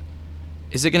same.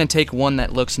 Is it going to take one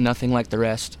that looks nothing like the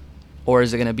rest? Or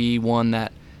is it going to be one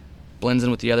that blends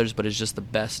in with the others but is just the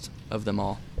best of them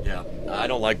all? Yeah, I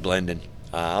don't like blending.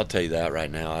 I'll tell you that right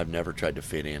now. I've never tried to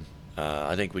fit in.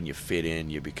 I think when you fit in,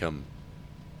 you become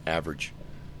average.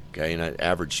 Okay, and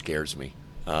average scares me.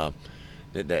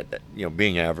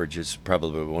 Being average is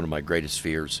probably one of my greatest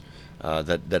fears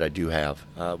that I do have.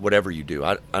 Whatever you do,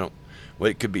 I don't.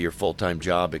 Well, it could be your full-time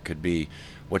job. It could be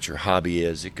what your hobby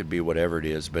is. It could be whatever it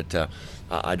is. But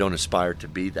I don't aspire to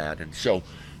be that. And so,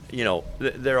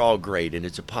 they're all great, and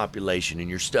it's a population, and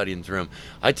you're studying through them.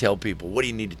 I tell people, what do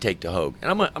you need to take to Hogue?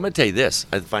 And I'm going to tell you this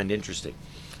I find interesting.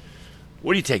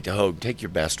 What do you take to Hogue? Take your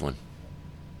best one.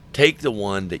 Take the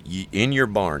one that in your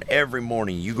barn, every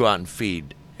morning you go out and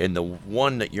feed, and the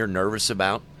one that you're nervous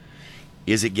about,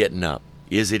 is it getting up?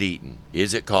 Is it eating?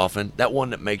 Is it coughing? That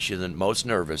one that makes you the most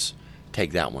nervous,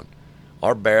 take that one.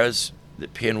 Our bears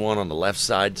that pin one on the left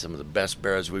side, some of the best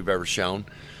bears we've ever shown,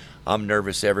 I'm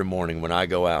nervous every morning when I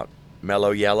go out. Mellow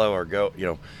yellow or go,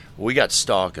 we got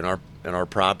stock in our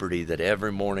property that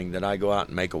every morning that I go out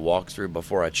and make a walkthrough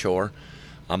before I chore,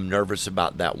 I'm nervous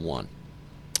about that one.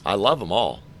 I love them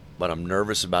all, but I'm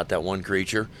nervous about that one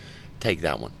creature. Take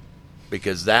that one,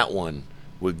 because that one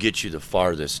will get you the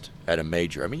farthest at a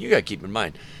major. I mean, you got to keep in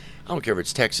mind, I don't care if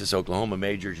it's Texas, Oklahoma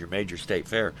majors, your major state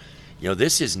fair.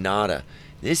 This is not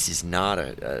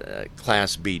a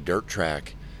Class B dirt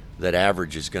track that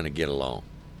average is going to get along.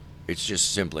 It's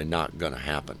just simply not going to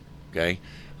happen. Okay,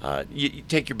 you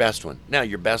take your best one. Now,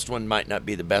 your best one might not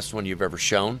be the best one you've ever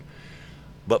shown,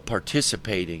 but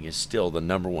participating is still the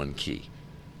number one key.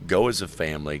 Go as a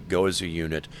family, go as a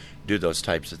unit, do those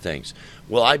types of things.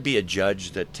 Will I be a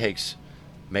judge that takes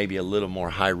maybe a little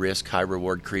more high risk, high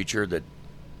reward creature? That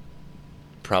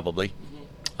probably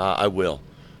I will,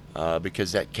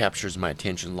 because that captures my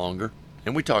attention longer.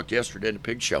 And we talked yesterday in the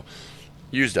pig show.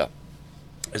 Used up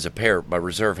as a pair by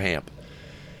Reserve Hamp.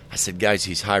 I said, guys,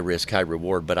 he's high risk, high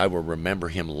reward, but I will remember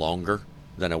him longer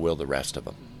than I will the rest of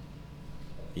them.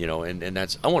 And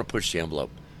that's, I want to push the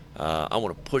envelope. I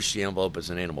want to push the envelope as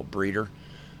an animal breeder.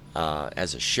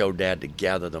 as a show dad to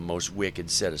gather the most wicked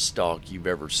set of stock you've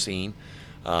ever seen.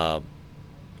 I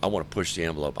want to push the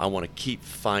envelope. I want to keep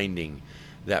finding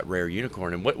that rare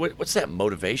unicorn. And what's that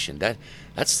motivation?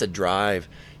 That's the drive.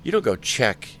 You don't go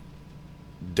check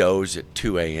does at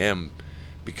 2 a.m.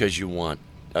 because you want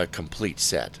a complete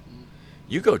set.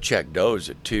 You go check does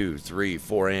at 2, 3,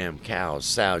 4 a.m. Cows,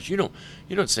 sows. You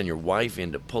don't send your wife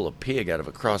in to pull a pig out of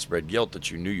a crossbred gilt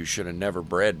that you knew you should have never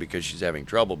bred because she's having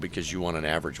trouble because you want an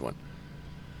average one.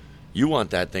 You want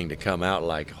that thing to come out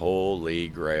like, holy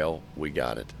grail, we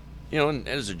got it. And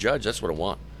as a judge, that's what I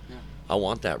want. Yeah. I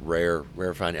want that rare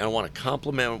finding. I want to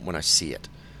compliment it when I see it.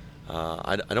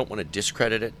 I don't want to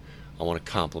discredit it. I want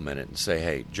to compliment it and say,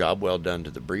 hey, job well done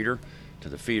to the breeder, to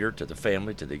the feeder, to the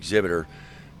family, to the exhibitor.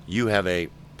 You have a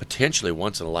potentially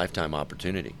once-in-a-lifetime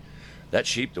opportunity. That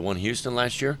sheep that won Houston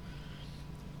last year,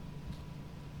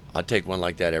 I'd take one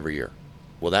like that every year.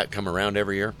 Will that come around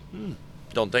every year?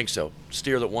 Don't think so.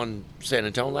 Steer that won San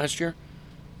Antonio last year,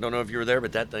 don't know if you were there,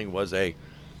 but that thing was a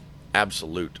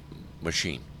absolute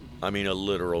machine. I mean, a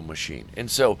literal machine. And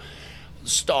so,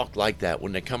 stock like that,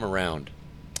 when they come around,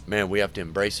 man, we have to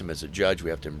embrace them as a judge.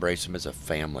 We have to embrace them as a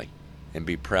family and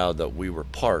be proud that we were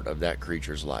part of that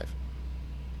creature's life.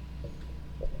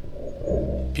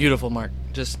 Beautiful, Mark.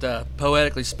 Just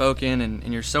poetically spoken,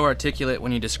 and you're so articulate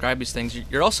when you describe these things.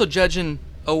 You're also judging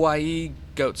OYE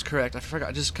goats, correct? I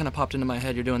forgot. It just kind of popped into my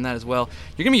head. You're doing that as well.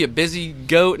 You're going to be a busy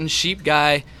goat and sheep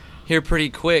guy here pretty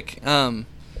quick.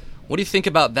 What do you think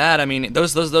about that? I mean,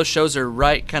 those shows are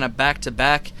right kind of back to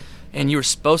back, and you were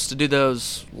supposed to do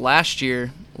those last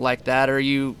year like that.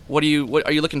 What are you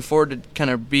looking forward to kind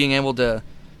of being able to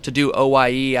do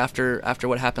OYE after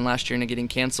what happened last year and it getting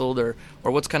canceled, or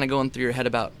what's kind of going through your head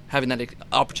about having that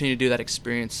opportunity to do that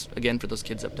experience again for those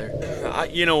kids up there?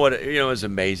 You know what? It was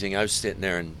amazing. I was sitting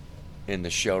there in the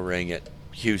show ring at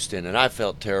Houston, and I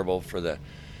felt terrible for the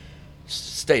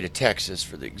state of Texas,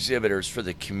 for the exhibitors, for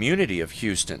the community of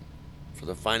Houston, for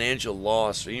the financial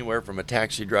loss, anywhere from a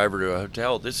taxi driver to a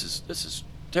hotel. This is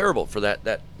terrible for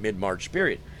that mid-March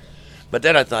period. But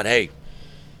then I thought, hey,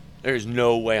 there's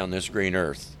no way on this green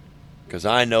earth, because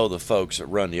I know the folks that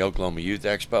run the Oklahoma Youth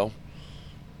Expo,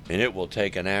 and it will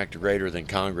take an act greater than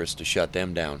Congress to shut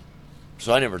them down.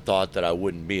 So I never thought that I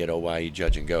wouldn't be at OYE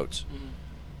judging goats. Mm-hmm.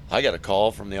 I got a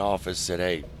call from the office, said,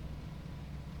 hey,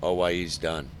 OYE's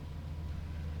done.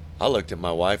 I looked at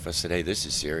my wife, I said, hey, this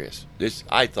is serious.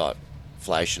 I thought,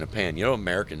 flash in a pan.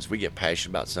 Americans, we get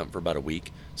passionate about something for about a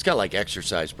week. It's kind of like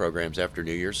exercise programs after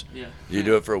New Year's. Yeah. You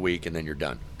do it for a week and then you're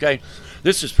done. Okay?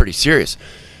 This is pretty serious.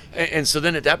 And so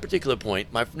then at that particular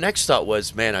point, my next thought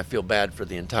was, man, I feel bad for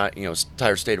the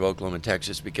entire state of Oklahoma and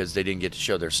Texas because they didn't get to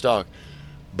show their stock,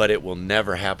 but it will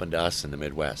never happen to us in the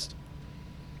Midwest.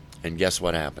 And guess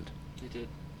what happened? It did.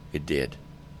 It did.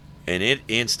 And it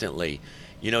instantly,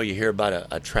 you hear about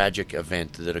a tragic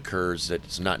event that occurs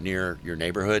that's not near your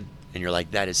neighborhood, and you're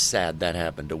like, that is sad that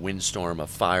happened, a windstorm, a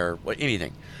fire,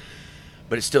 anything.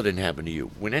 But it still didn't happen to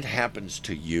you. When it happens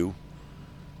to you,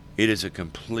 it is a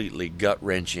completely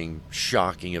gut-wrenching,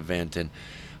 shocking event. And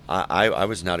I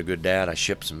was not a good dad. I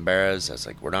shipped some bears. I was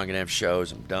like, we're not going to have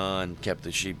shows. I'm done. Kept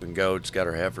the sheep and goats, got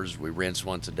our heifers. We rinse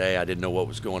once a day. I didn't know what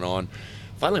was going on.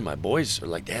 Finally, my boys are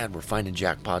like, Dad, we're finding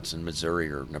jackpots in Missouri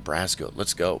or Nebraska.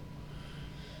 Let's go.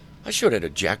 I showed at a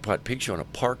jackpot pig show in a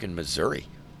park in Missouri.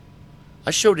 I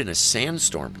showed in a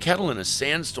sandstorm, cattle in a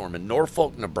sandstorm in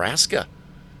Norfolk, Nebraska.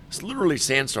 It's literally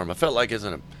sandstorm. I felt like it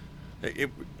was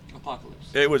apocalypse.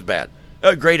 It was bad.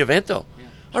 A great event, though. Yeah.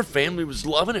 Our family was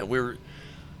loving it.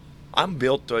 I'm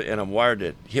built and I'm wired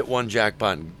to hit one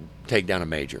jackpot and take down a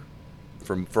major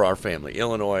for our family.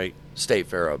 Illinois State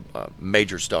Fair, a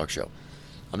major stock show.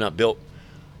 I'm not built.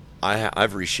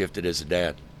 I've reshifted as a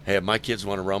dad. Hey, if my kids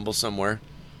want to rumble somewhere,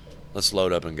 let's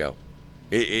load up and go.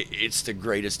 It's the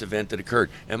greatest event that occurred.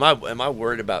 Am I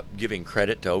worried about giving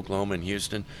credit to Oklahoma and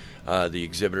Houston, the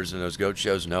exhibitors in those goat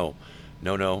shows? No,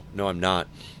 I'm not.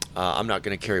 I'm not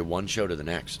going to carry one show to the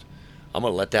next. I'm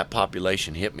going to let that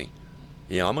population hit me.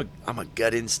 I'm a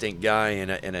gut instinct guy,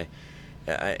 and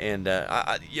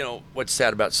what's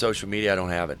sad about social media? I don't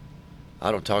have it.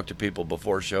 I don't talk to people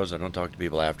before shows. I don't talk to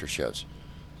people after shows.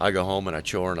 I go home and I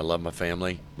chore and I love my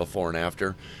family before and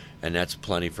after. And that's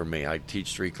plenty for me. I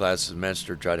teach 3 classes a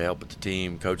semester, try to help with the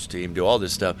team, coach the team, do all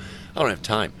this stuff. I don't have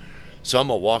time. So I'm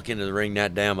going to walk into the ring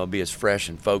that day. I'm going to be as fresh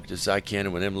and focused as I can.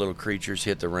 And when them little creatures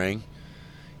hit the ring,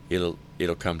 it'll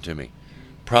come to me.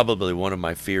 Probably one of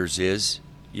my fears is,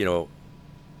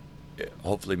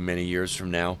 hopefully many years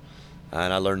from now,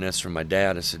 and I learned this from my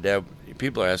dad. I said, Dad,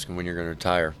 people are asking when you're going to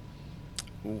retire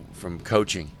from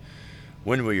coaching.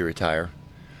 When will you retire?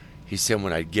 He said,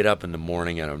 when I get up in the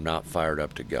morning and I'm not fired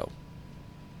up to go.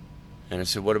 And I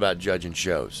said, what about judging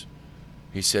shows?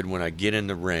 He said, when I get in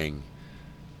the ring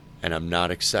and I'm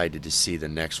not excited to see the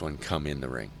next one come in the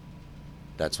ring,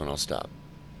 that's when I'll stop.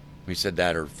 He said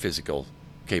that, or physical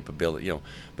capability, you know.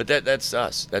 But that's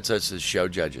us. That's us as show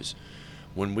judges.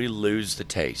 When we lose the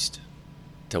taste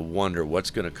to wonder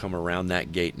what's going to come around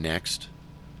that gate next,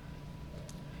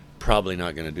 probably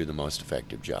not going to do the most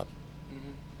effective job.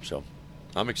 So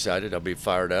I'm excited. I'll be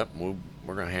fired up. We're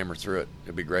going to hammer through it.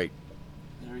 It'll be great.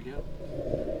 There we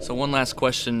go. So one last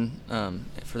question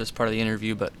for this part of the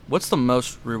interview, but what's the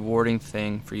most rewarding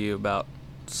thing for you about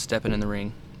stepping in the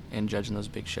ring and judging those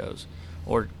big shows,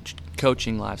 or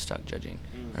coaching livestock judging,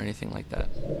 or anything like that?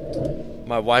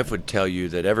 My wife would tell you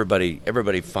that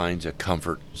everybody finds a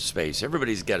comfort space.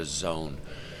 Everybody's got a zone,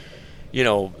 you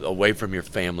know, away from your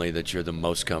family that you're the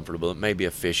most comfortable. It may be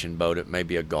a fishing boat. It may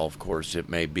be a golf course. It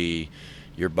may be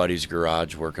your buddy's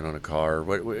garage working on a car.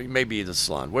 It may be the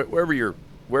salon. Wherever your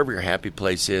happy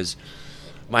place is.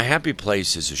 My happy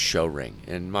place is a show ring,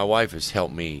 and my wife has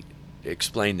helped me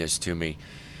explain this to me.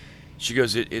 She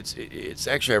goes, it's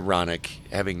actually ironic,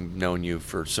 having known you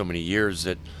for so many years,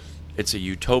 that it's a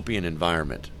utopian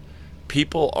environment.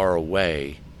 People are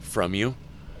away from you,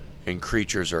 and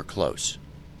creatures are close.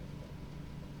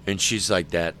 And she's like,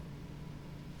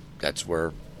 that's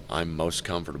where I'm most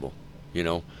comfortable, you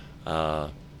know.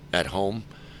 At home,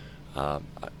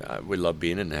 we love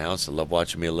being in the house. I love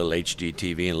watching me a little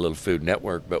HGTV and a little Food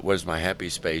Network, but where's my happy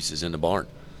space is in the barn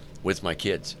with my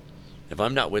kids. If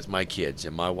I'm not with my kids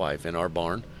and my wife in our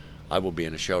barn, I will be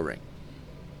in a show ring.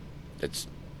 That's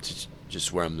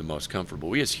just where I'm the most comfortable.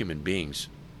 We as human beings,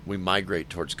 we migrate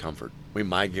towards comfort. We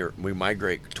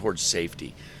migrate towards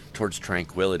safety, towards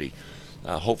tranquility.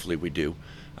 Hopefully we do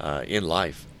in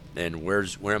life. And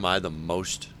where am I the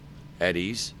most at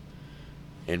ease?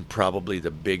 And probably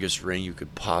the biggest ring you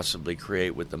could possibly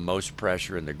create, with the most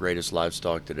pressure and the greatest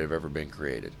livestock that have ever been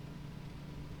created.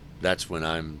 That's when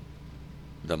I'm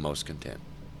the most content.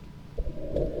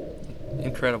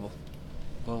 Incredible.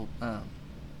 Well,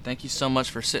 thank you so much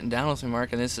for sitting down with me,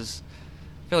 Mark. And I feel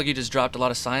like you just dropped a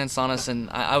lot of science on us, and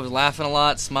I was laughing a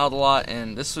lot, smiled a lot,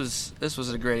 and this was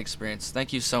a great experience.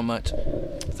 Thank you so much.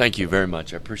 Thank you very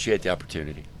much. I appreciate the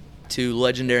opportunity. To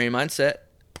Legendary Mindset.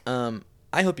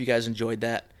 I hope you guys enjoyed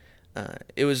that.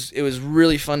 It was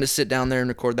really fun to sit down there and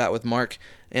record that with Mark,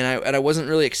 and I wasn't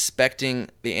really expecting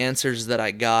the answers that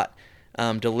I got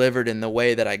delivered in the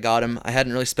way that I got them. I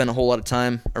hadn't really spent a whole lot of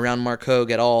time around Mark Hogue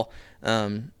at all,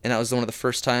 and that was one of the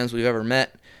first times we've ever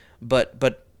met.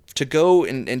 But to go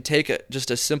and take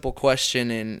just a simple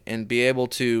question and be able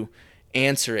to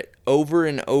answer it over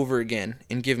and over again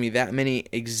and give me that many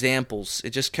examples, it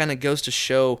just kind of goes to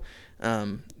show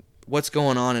what's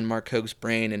going on in Mark Hogue's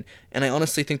brain. And I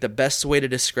honestly think the best way to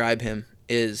describe him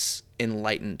is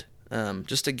enlightened.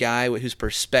 Just a guy whose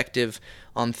perspective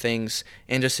on things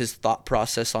and just his thought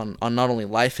process on not only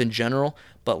life in general,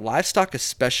 but livestock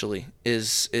especially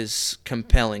is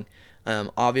compelling.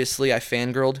 Obviously, I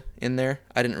fangirled in there.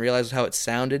 I didn't realize how it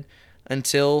sounded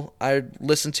until I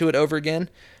listened to it over again.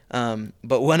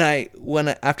 But when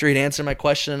after he'd answer my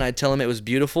question and I'd tell him it was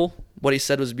beautiful, what he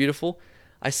said was beautiful,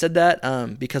 I said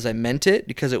that because I meant it,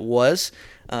 because it was.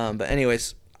 But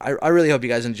anyways, I really hope you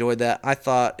guys enjoyed that. I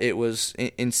thought it was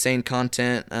insane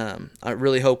content. I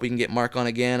really hope we can get Mark on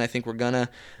again. I think we're going to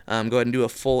go ahead and do a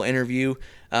full interview.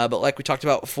 But like we talked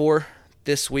about before,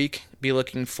 this week, be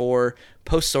looking for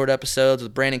post-sort episodes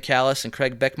with Brandon Callis and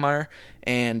Craig Beckmeyer.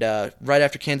 And right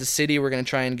after Kansas City, we're going to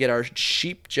try and get our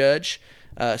sheep judge,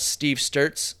 Steve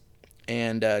Sturtz,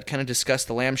 and kind of discuss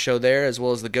the lamb show there, as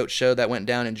well as the goat show that went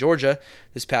down in Georgia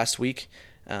this past week.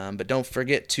 But don't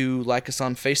forget to like us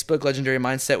on Facebook, Legendary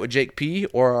Mindset with Jake P.,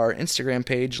 or our Instagram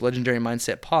page, Legendary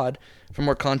Mindset Pod, for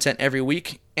more content every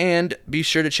week. And be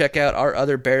sure to check out our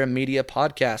other Barra Media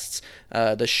podcasts,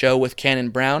 the show with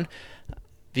Cannon Brown,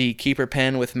 the Keeper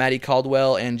Pen with Maddie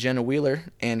Caldwell and Jenna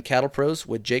Wheeler, and Cattle Pros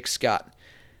with Jake Scott.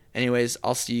 Anyways,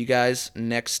 I'll see you guys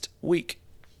next week.